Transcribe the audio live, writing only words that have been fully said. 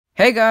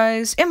Hey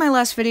guys! In my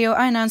last video,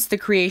 I announced the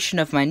creation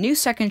of my new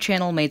second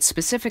channel made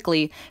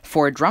specifically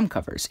for drum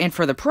covers, and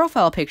for the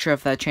profile picture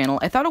of that channel,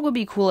 I thought it would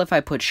be cool if I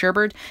put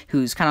Sherbert,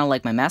 who's kinda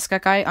like my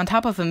mascot guy, on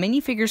top of a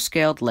minifigure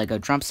scaled LEGO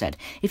drum set.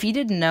 If you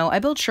didn't know, I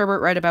built Sherbert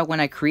right about when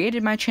I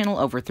created my channel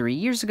over 3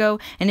 years ago,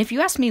 and if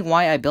you asked me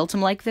why I built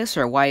him like this,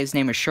 or why his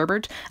name is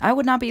Sherbert, I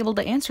would not be able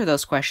to answer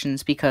those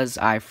questions because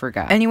I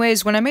forgot.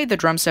 Anyways, when I made the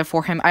drum set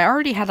for him, I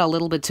already had a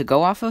little bit to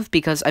go off of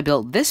because I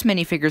built this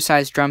minifigure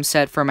sized drum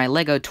set for my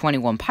LEGO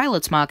 21 Pilots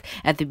mock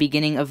at the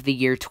beginning of the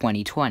year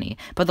 2020,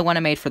 but the one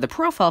I made for the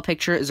profile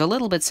picture is a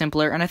little bit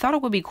simpler, and I thought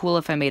it would be cool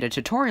if I made a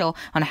tutorial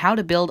on how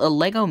to build a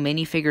LEGO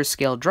minifigure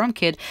scale drum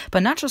kit,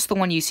 but not just the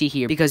one you see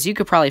here, because you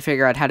could probably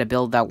figure out how to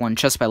build that one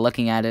just by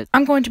looking at it.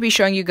 I'm going to be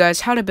showing you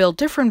guys how to build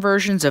different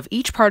versions of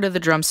each part of the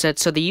drum set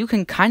so that you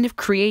can kind of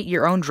create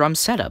your own drum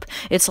setup.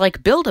 It's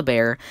like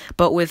Build-A-Bear,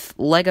 but with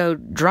LEGO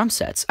drum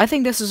sets. I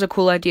think this is a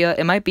cool idea.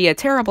 It might be a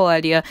terrible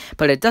idea,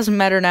 but it doesn't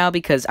matter now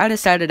because I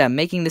decided I'm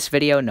making this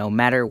video no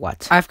matter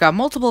what. I've got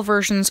multiple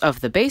versions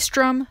of the bass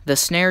drum, the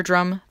snare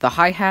drum, the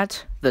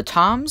hi-hat, the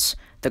toms,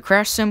 the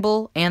crash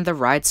cymbal, and the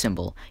ride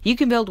cymbal. You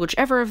can build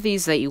whichever of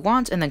these that you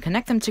want and then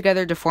connect them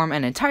together to form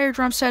an entire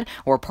drum set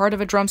or part of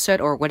a drum set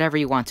or whatever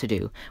you want to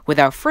do.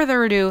 Without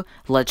further ado,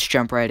 let's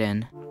jump right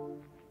in.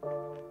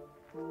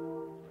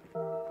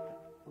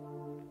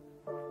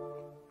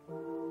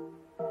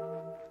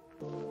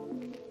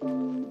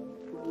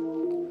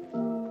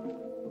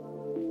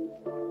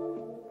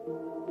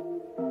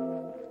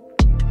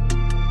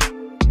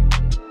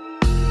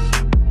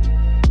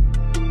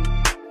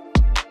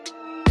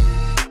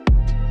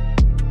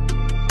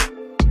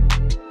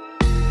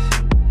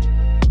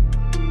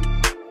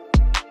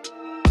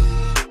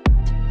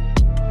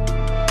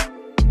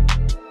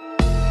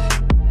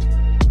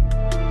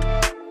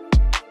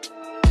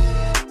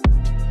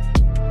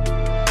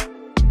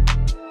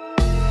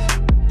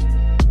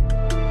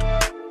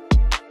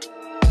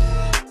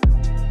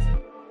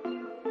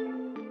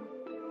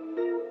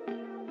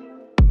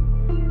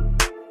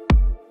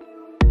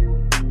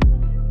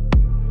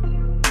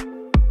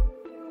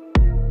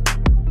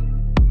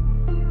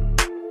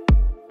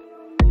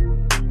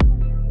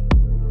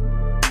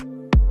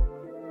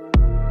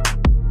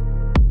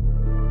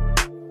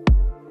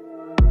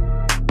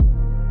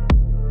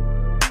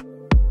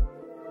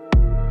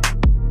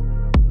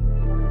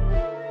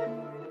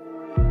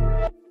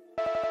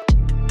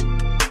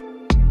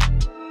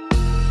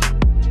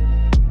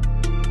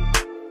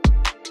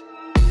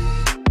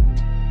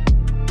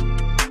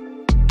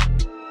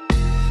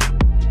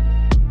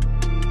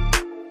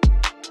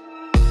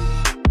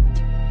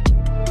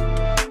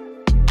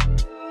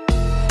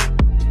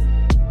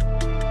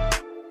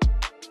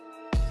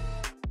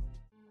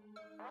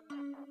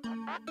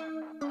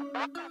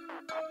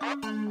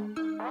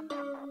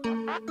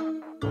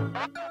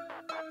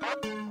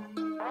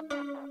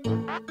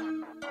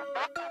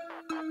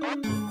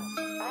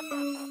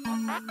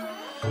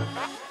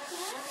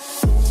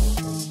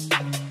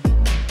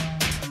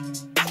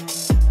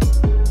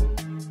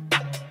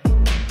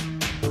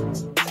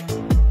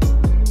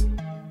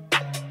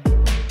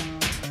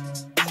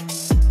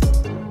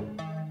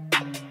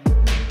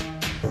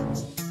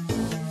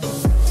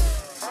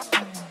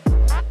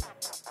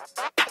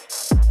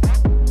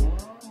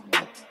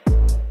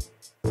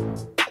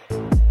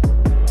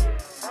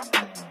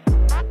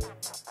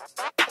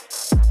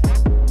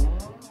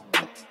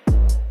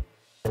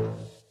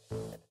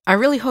 I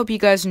really hope you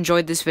guys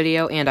enjoyed this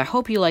video, and I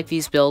hope you like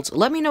these builds.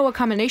 Let me know what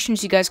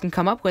combinations you guys can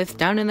come up with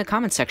down in the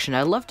comment section.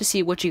 I'd love to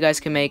see what you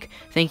guys can make.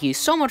 Thank you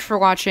so much for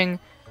watching,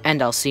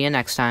 and I'll see you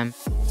next time.